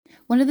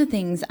One of the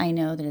things I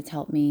know that has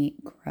helped me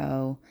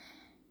grow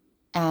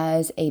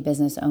as a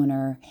business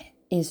owner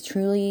is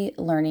truly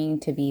learning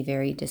to be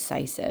very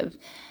decisive.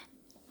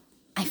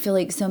 I feel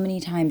like so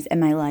many times in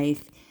my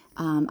life,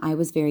 I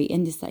was very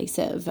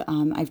indecisive.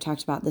 I've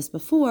talked about this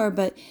before,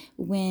 but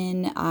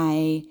when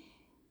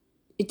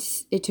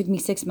it took me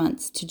 6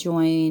 months to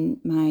join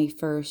my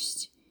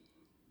first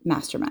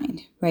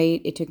mastermind, right?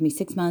 It took me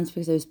 6 months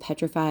because I was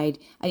petrified.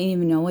 I didn't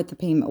even know what the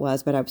payment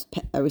was, but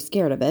I was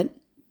scared of it.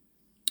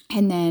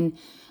 And then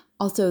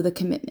also the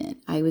commitment.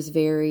 I was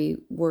very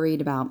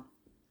worried about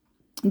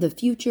the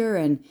future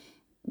and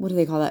what do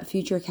they call that?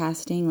 Future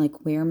casting.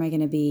 Like, where am I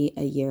going to be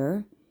a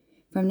year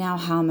from now?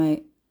 How am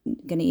I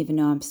going to even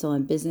know I'm still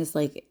in business?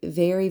 Like,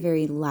 very,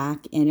 very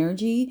lack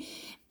energy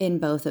in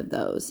both of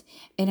those.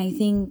 And I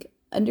think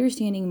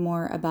understanding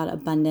more about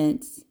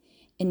abundance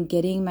and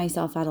getting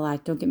myself out of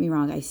lack, don't get me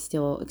wrong, I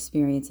still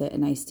experience it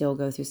and I still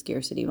go through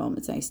scarcity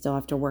moments. And I still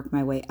have to work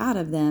my way out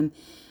of them.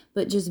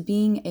 But just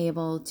being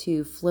able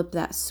to flip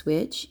that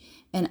switch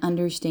and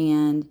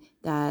understand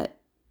that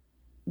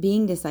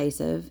being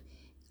decisive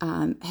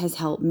has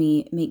helped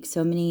me make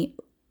so many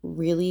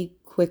really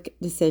quick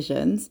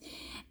decisions.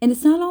 And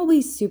it's not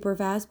always super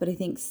fast, but I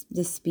think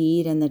the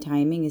speed and the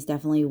timing is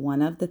definitely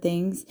one of the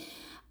things.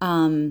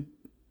 But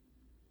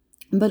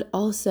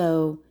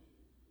also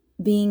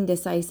being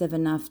decisive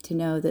enough to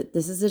know that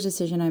this is a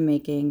decision I'm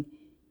making.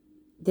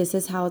 This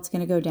is how it's going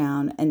to go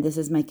down, and this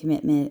is my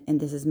commitment, and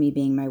this is me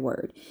being my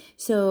word.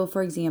 So,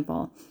 for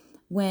example,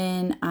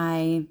 when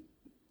I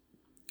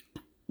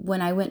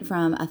went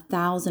from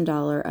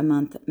 $1,000 a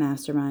month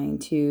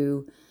mastermind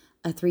to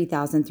a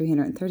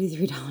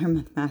 $3,333 a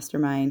month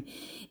mastermind,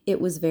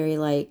 it was very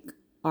like,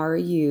 are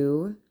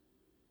you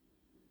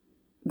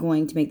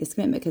going to make this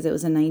commitment? Because it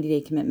was a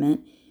 90-day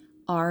commitment.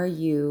 Are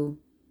you,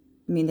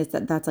 I mean,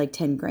 that's like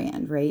 10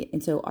 grand, right?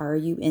 And so are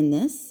you in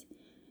this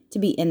to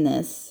be in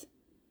this?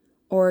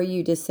 Or are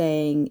you just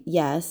saying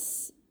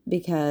yes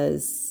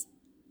because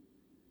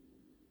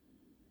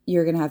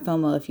you're going to have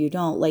FOMO if you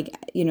don't? Like,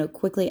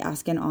 quickly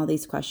asking all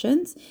these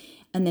questions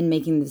and then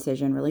making the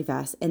decision really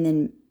fast. And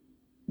then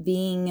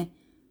being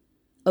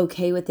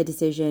okay with the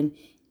decision,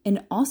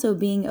 and also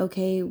being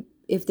okay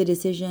if the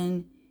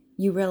decision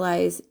you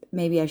realize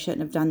maybe I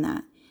shouldn't have done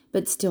that,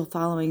 but still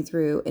following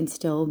through and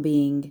still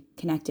being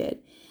connected.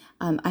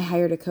 I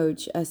hired a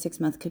coach, a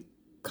 6-month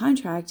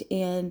contract,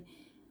 and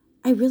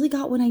I really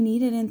got what I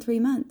needed in 3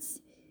 months,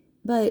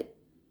 but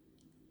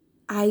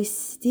I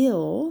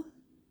still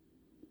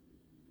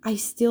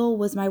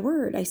was my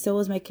word. I still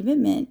was my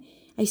commitment.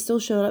 I still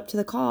showed up to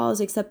the calls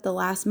except the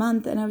last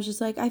month. And I was just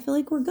like, I feel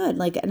like we're good.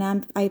 Like,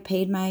 and I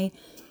paid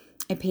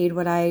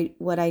what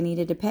I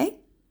needed to pay,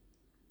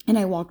 and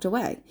I walked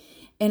away.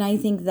 And I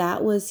think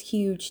that was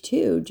huge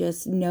too.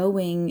 Just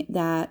knowing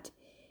that,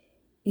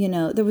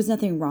 there was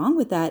nothing wrong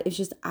with that. It's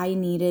just, I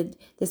needed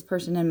this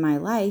person in my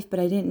life, but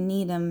I didn't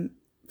need them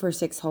for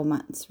 6 whole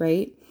months,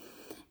 right?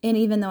 And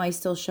even though I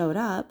still showed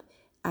up,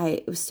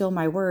 it was still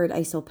my word.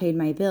 I still paid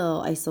my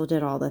bill. I still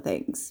did all the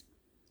things.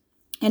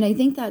 And I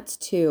think that's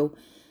too,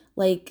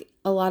 like,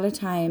 a lot of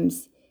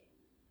times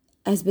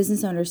as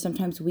business owners,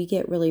 sometimes we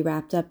get really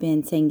wrapped up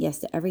in saying yes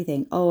to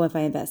everything. Oh, if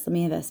I invest, let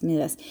me invest.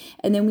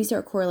 And then we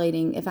start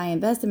correlating, if I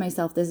invest in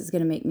myself, this is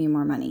going to make me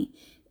more money.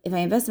 If I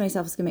invest in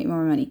myself, it's going to make me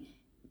more money.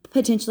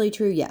 Potentially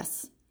true,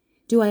 yes.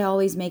 Do I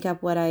always make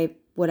up what I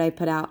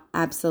put out?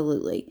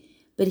 Absolutely.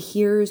 But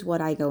here's what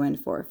I go in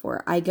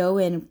for. I go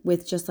in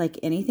with, just like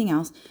anything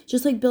else,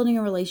 just like building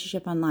a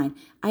relationship online.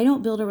 I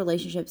don't build a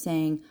relationship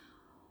saying,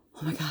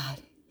 oh my God,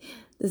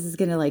 this is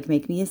going to like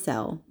make me a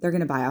sell. They're going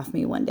to buy off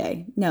me one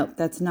day. No,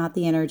 that's not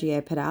the energy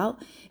I put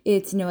out.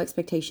 It's no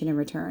expectation in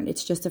return.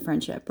 It's just a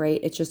friendship, right?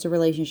 It's just a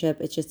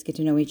relationship. It's just get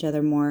to know each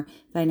other more,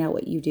 find out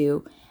what you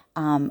do,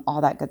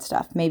 all that good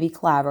stuff. Maybe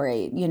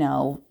collaborate,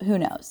 who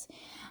knows?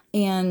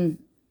 And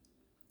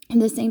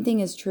the same thing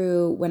is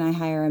true when I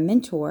hire a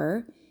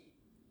mentor.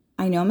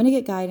 I know I'm going to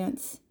get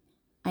guidance.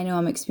 I know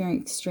I'm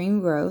experiencing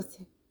extreme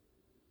growth.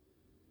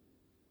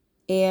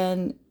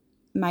 And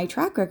my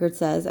track record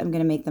says I'm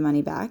going to make the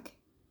money back.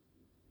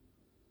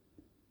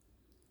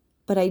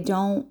 But I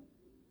don't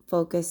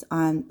focus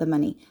on the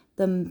money.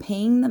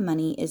 Paying the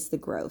money is the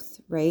growth,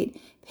 right?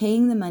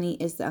 Paying the money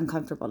is the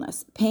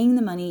uncomfortableness. Paying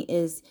the money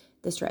is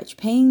the stretch.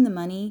 Paying the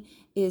money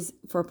is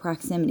for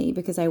proximity,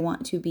 because I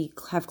want to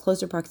have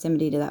closer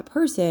proximity to that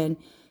person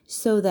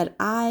so that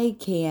I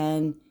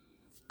can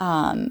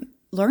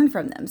learn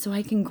from them, so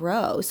I can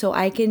grow, so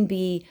I can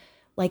be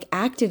like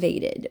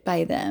activated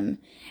by them.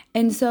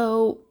 And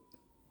so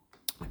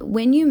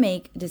when you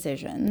make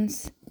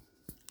decisions,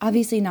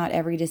 obviously not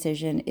every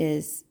decision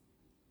is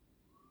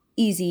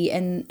easy.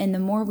 And the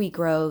more we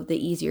grow, the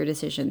easier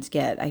decisions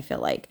get. I feel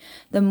like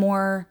the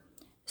more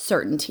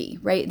certainty,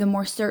 right? The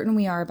more certain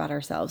we are about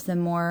ourselves, the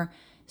more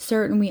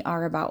certain we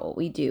are about what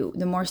we do,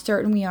 the more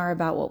certain we are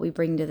about what we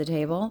bring to the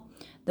table,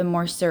 the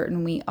more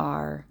certain we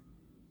are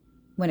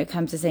when it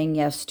comes to saying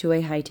yes to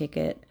a high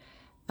ticket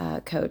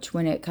coach,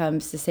 when it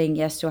comes to saying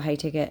yes to a high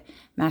ticket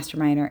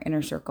mastermind or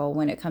inner circle,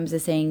 when it comes to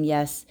saying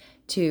yes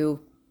to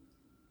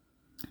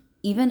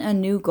even a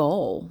new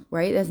goal,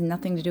 right? It has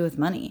nothing to do with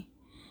money.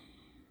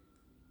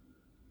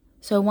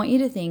 So I want you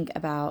to think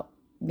about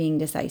being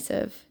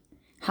decisive.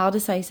 How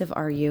decisive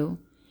are you?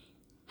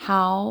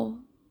 How,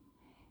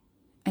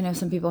 I know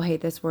some people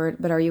hate this word,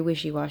 but are you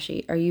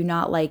wishy-washy? Are you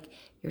not like,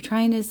 you're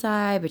trying to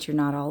decide, but you're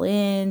not all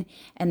in?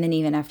 And then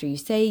even after you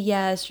say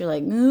yes, you're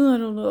like, no, I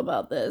don't know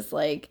about this.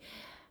 Like,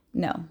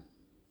 no.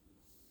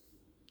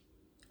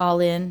 All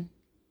in,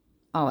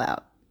 all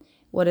out.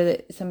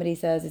 Somebody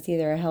says it's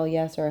either a hell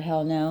yes or a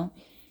hell no.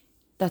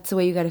 That's the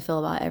way you got to feel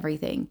about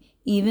everything.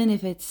 Even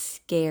if it's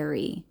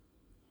scary.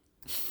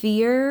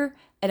 Fear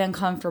and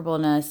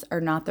uncomfortableness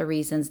are not the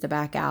reasons to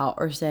back out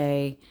or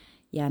say,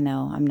 yeah,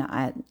 no, I'm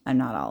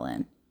not all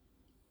in.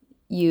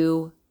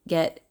 You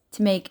get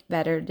to make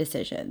better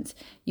decisions.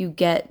 You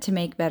get to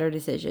make better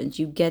decisions.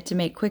 You get to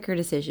make quicker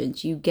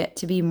decisions. You get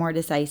to be more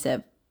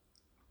decisive.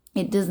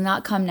 It does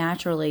not come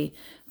naturally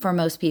for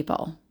most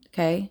people,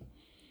 okay?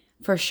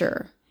 For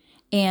sure.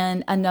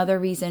 And another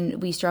reason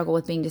we struggle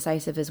with being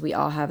decisive is we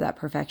all have that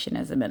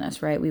perfectionism in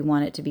us, right? We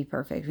want it to be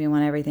perfect. We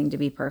want everything to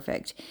be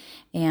perfect.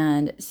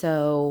 And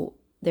so,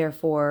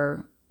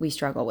 therefore, we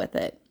struggle with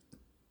it.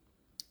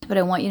 But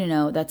I want you to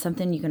know that's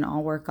something you can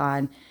all work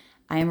on.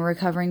 I am a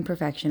recovering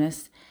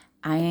perfectionist.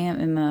 I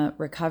am a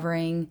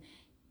recovering,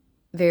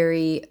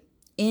 very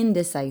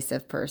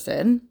indecisive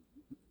person.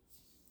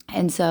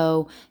 And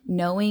so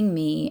knowing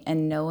me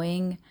and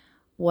knowing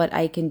what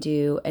I can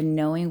do and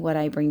knowing what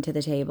I bring to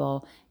the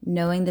table,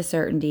 knowing the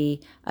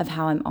certainty of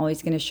how I'm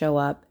always going to show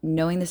up,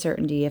 knowing the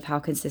certainty of how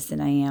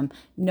consistent I am,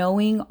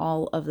 knowing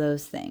all of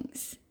those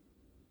things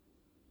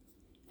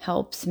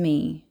helps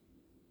me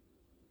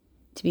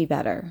to be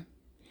better,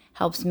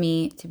 helps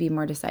me to be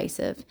more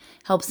decisive,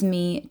 helps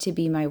me to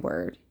be my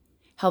word,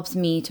 helps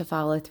me to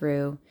follow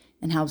through,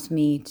 and helps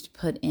me to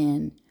put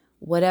in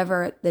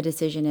whatever the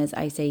decision is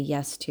I say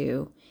yes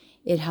to.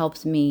 It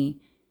helps me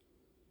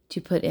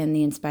to put in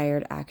the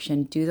inspired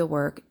action, do the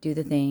work, do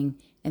the thing,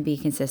 and be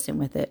consistent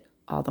with it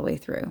all the way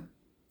through.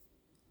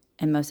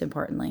 And most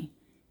importantly,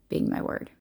 being my word.